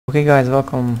Okay guys,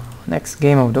 welcome. Next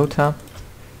game of Dota.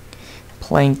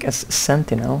 Playing as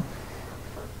Sentinel.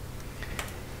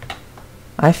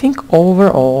 I think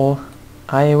overall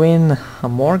I win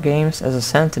more games as a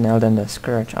Sentinel than the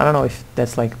Scourge. I don't know if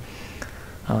that's like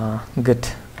good.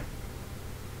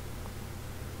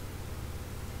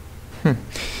 I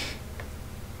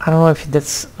don't know if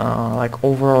that's like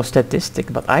overall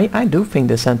statistic, but I do think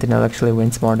the Sentinel actually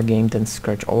wins more the game than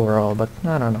Scourge overall, but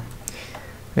I don't know.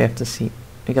 We have to see.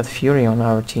 We got Fury on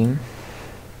our team.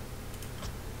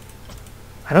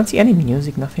 I don't see any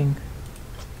music, nothing.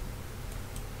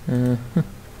 Oh,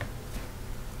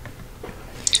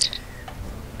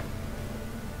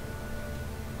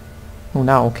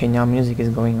 now, okay, now music is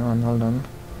going on, hold on.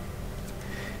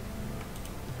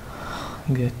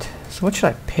 Good. So what should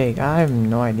I pick? I have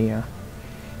no idea.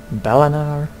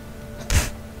 Belenar?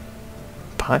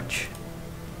 Patch?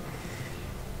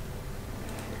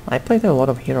 I played a lot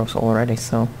of heroes already,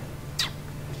 so...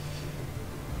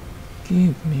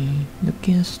 Give me the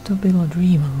kiss to build a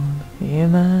dream on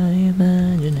in my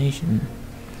imagination.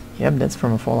 Yep, that's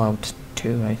from Fallout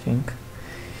 2, I think.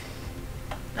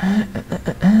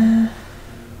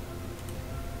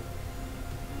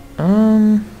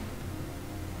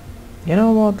 You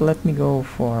know what? Let me go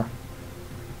for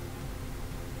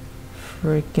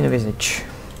freaking Visage.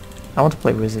 I want to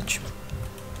play Visage.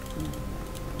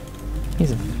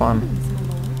 He's a funny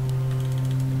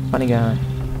guy.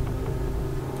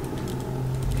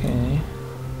 Okay.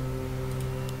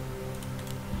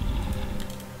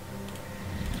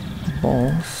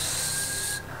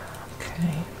 Boss.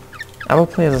 Okay. I will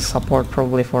play as a support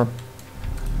probably for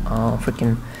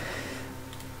freaking.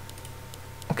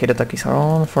 Okay, the Takis are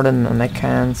on for the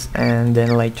mechans, and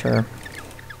then later.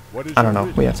 I don't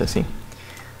know. We have to see.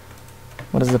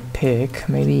 What is the pick?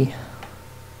 Maybe.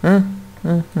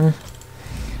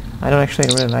 I don't actually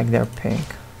really like their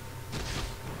pick.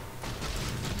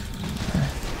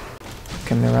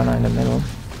 Okay, Mirana in the middle.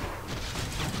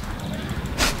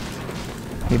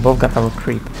 We both got our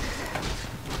creep.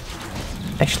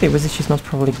 Actually, Visage is not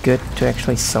probably good to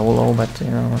actually solo, but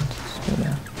you know what, let's do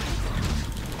that.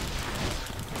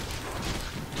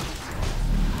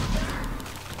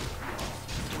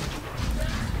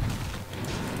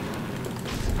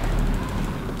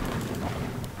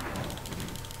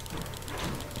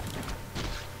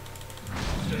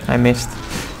 I missed.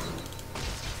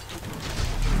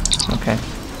 Okay.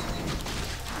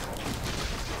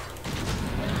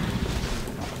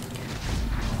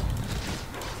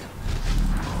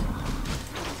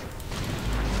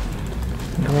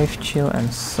 Grave Chill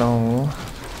and Soul.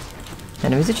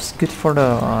 And Visage is good for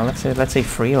the let's say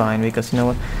free line, because you know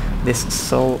what, this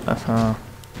Soul on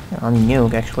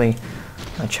Nuke actually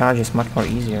charges much more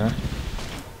easier.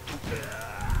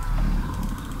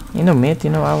 In the mid, you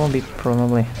know, I won't be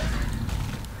probably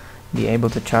be able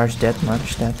to charge that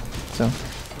much, so.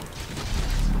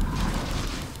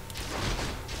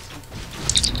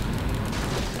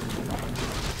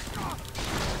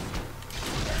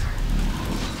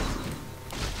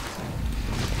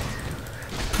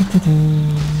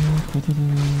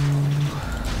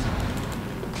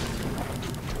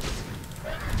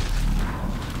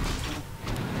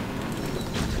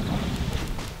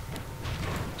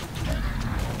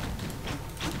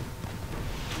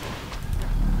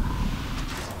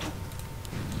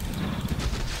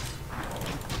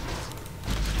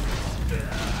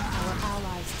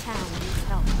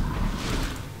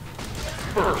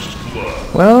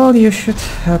 Well, you should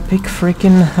pick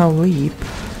freaking Leap.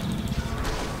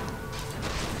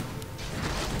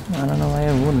 I don't know why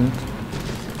I wouldn't.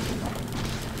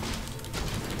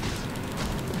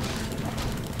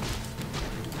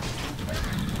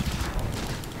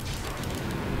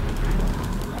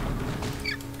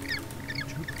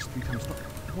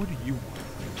 What do you want?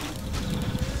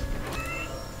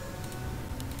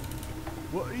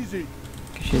 What is it?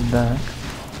 She's back.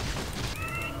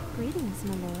 Greetings,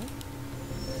 my lord.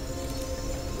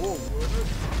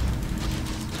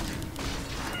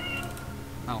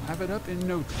 I'll have it up in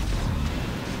no time.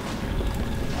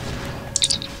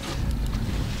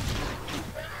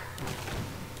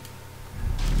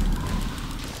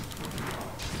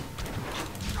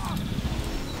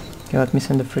 Okay, let me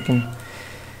send the freaking.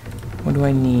 What do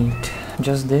I need?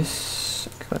 Just this?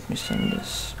 Okay, let me send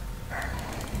this.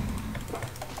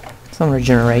 Some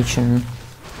regeneration.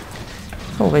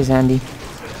 Always handy.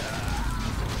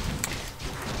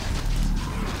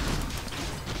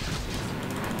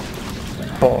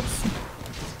 Balls.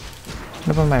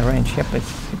 What about my range? Yep, it's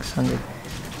 600.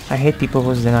 I hate people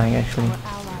who's denying actually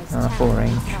full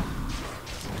range.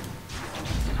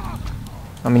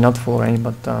 I mean not full range,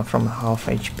 but from half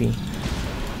HP.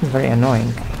 It's very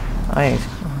annoying.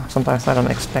 Sometimes I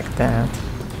don't expect that.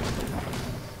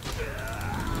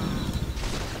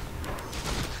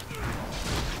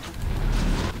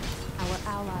 Our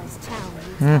allies' town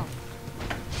needs help.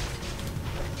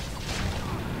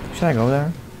 Should I go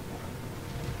there?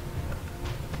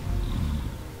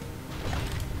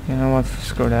 You know what?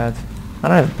 Screw that. I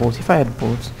don't have boots. If I had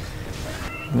boots,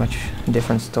 much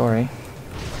different story.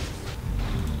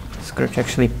 Scourge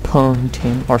actually pwned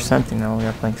him, or Sentinel. We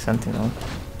are playing Sentinel.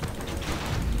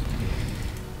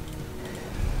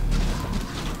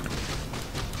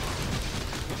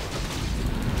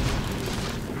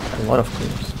 A lot of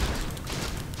creeps.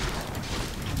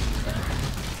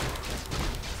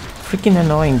 Freaking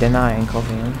annoying denying of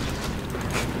him.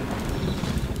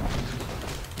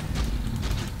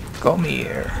 Come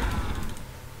here.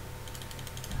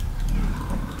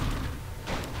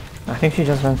 I think she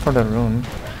just went for the rune.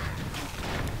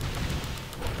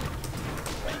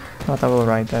 But I will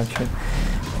write that shit,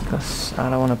 because I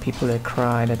don't want people to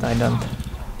cry that I don't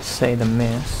say the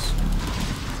miss.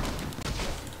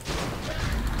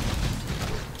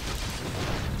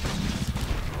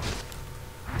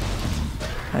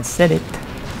 I said it.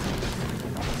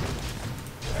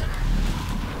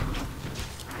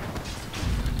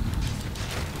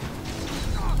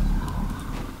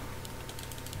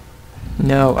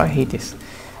 No, I hate this.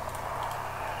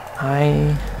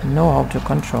 I know how to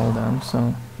control them,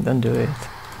 so don't do it.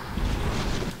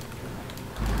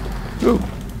 Ooh.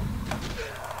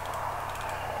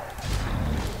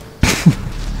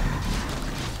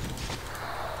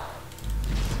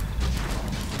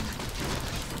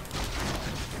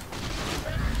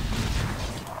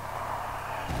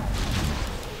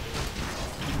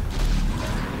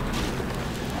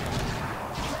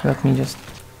 Let me just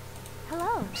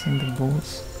send the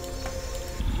balls.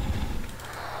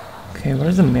 Okay,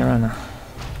 where's the mirror now?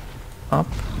 Up,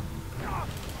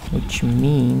 which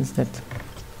means that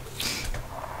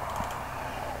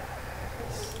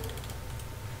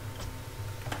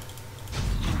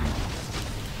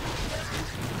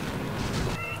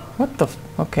what the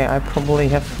okay, I probably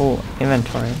have full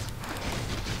inventory,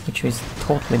 which is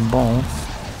totally balls.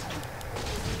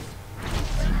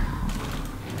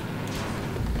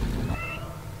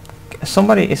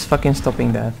 Somebody is fucking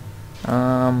stopping that.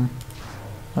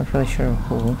 Not really sure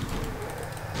who.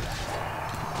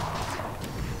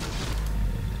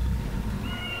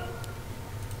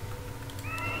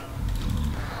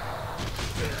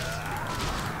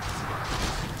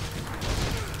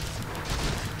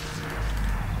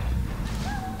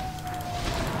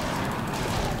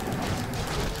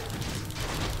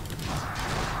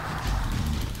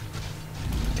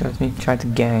 Let me try to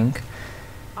gank.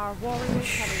 I'm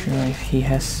sure if he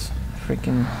has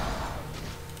freaking.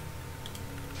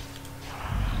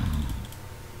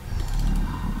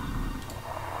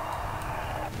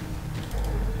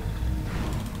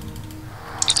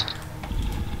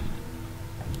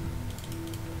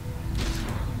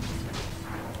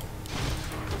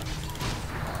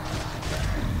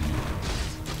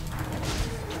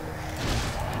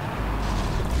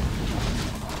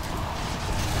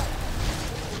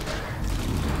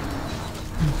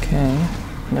 Okay,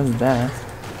 that's that.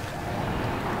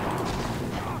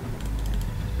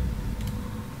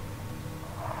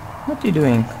 What are you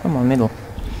doing? Come on, middle.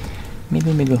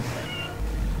 Middle.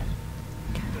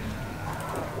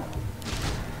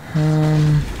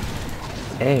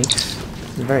 Eggs.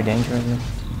 It's very dangerous.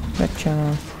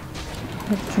 Gotcha.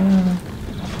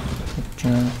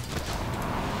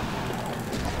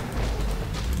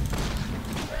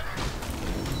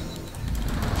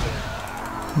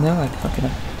 No, I fuck it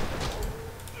up.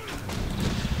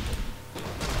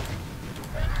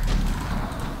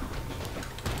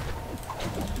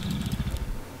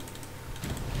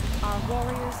 Our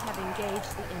warriors have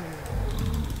engaged the enemy.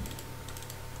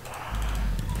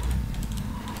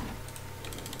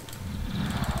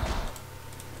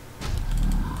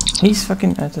 He's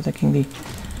fucking attacking the.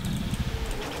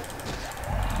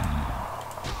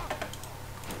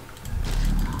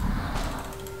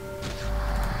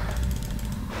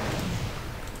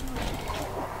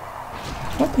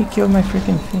 What? He killed my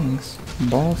freaking things.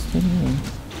 Balls to me.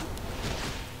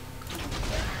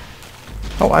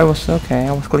 Oh, I was okay.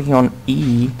 I was clicking on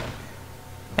E,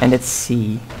 and it's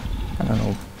C. I don't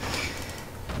know.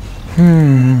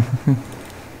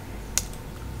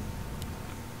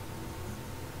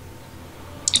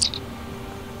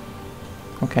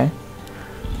 Okay.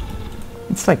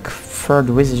 It's like third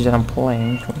Visage that I'm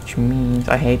playing, which means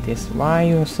I hate this. Why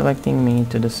are you selecting me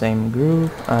to the same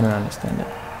group? I don't understand it.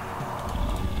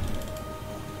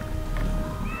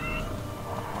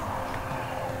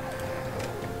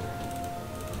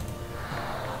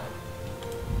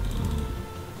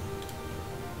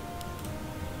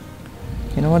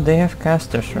 You know what, they have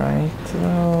casters, right?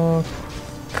 Well,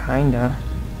 kinda.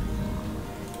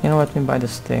 You know what, let me buy the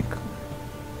stick.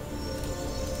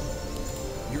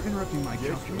 You're interrupting my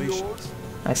calculations.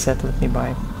 I said let me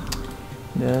buy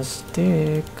the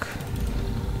stick.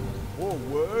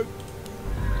 Forward.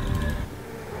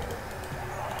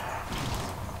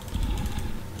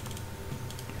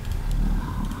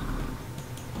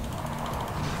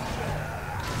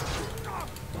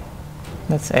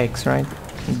 That's X, right?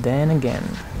 Then again.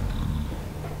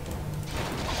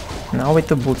 Now with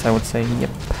the boots, I would say, yep.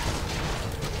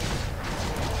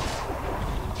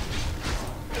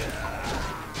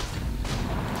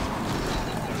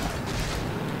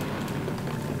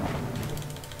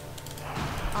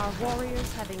 Our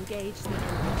warriors have engaged the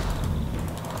enemy.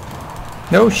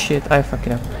 No shit, I fucked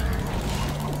it up.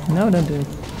 No, don't do it.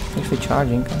 Actually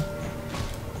charging. Huh?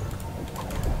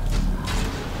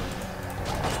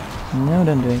 No,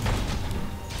 don't do it.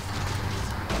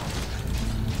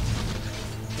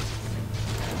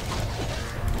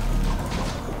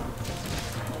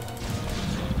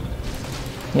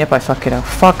 Yep, I fuck it up.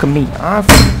 Fuck me. I'm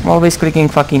always clicking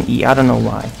fucking E. I don't know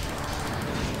why.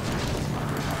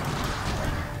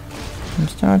 I'm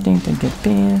starting to get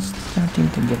pissed. Starting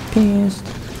to get pissed.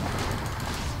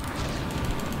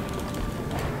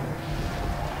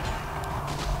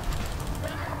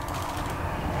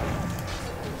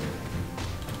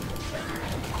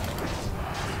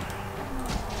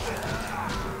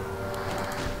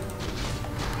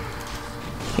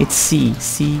 It's C,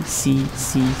 C, C,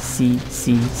 C, C,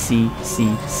 C, C,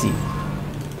 C, C.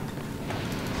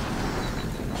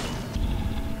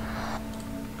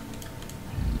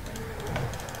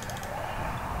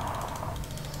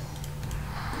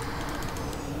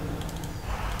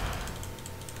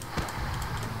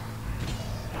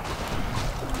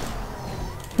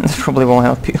 This probably won't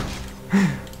help you.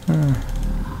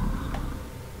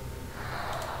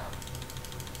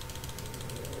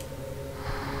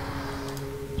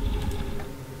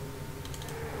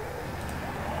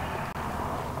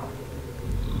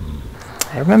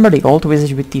 I remember the old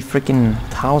Visage with the freaking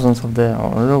thousands of the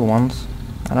little ones.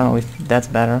 I don't know if that's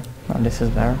better or this is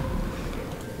better.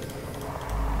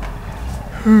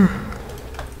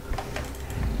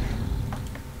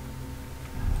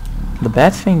 The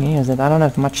bad thing is that I don't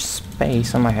have much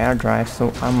space on my hard drive,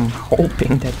 so I'm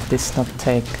hoping that this not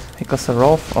take, because the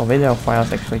raw or video file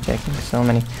is actually taking so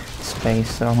many space,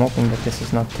 so I'm hoping that this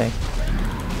is not take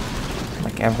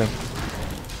like every.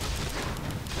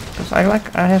 Because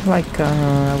I have like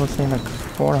I would say like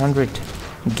 400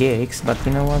 gigs, but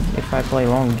you know what? If I play a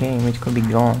long game, it could be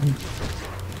gone.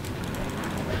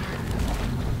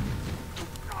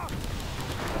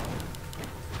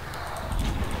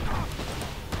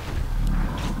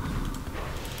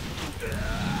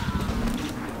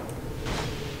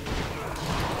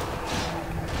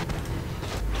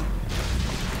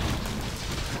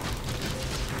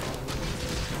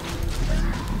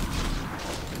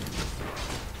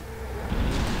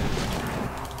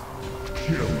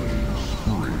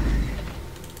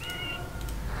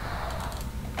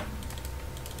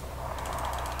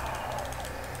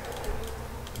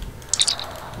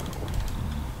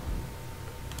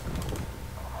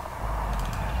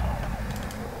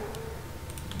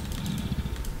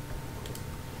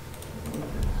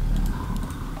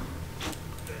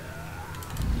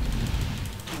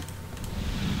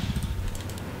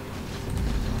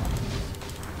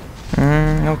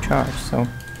 No charge, so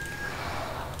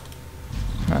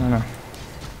I don't know.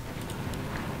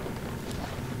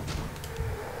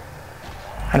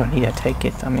 I don't need to take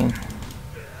it, I mean.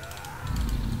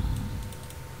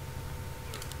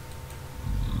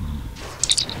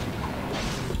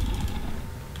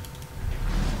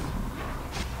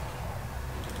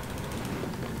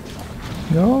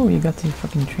 Go, you got these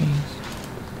fucking trees.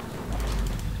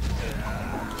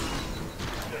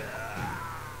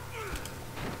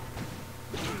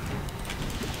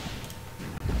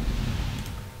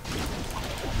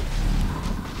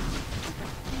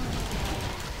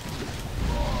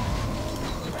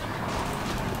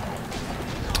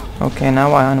 Okay,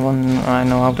 now I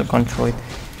know how to control it.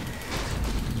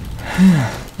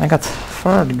 I got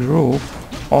third group,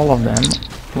 all of them.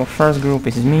 Well, first group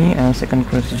is me and second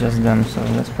group is just them, so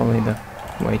that's probably the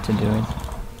way to do it.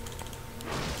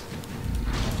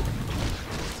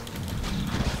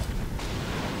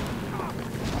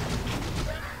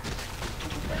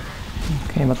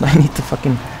 Okay, but I need to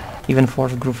fucking even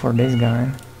fourth group for this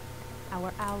guy.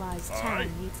 Our allies' town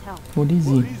needs help. What is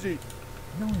he?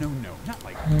 No, not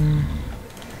like that.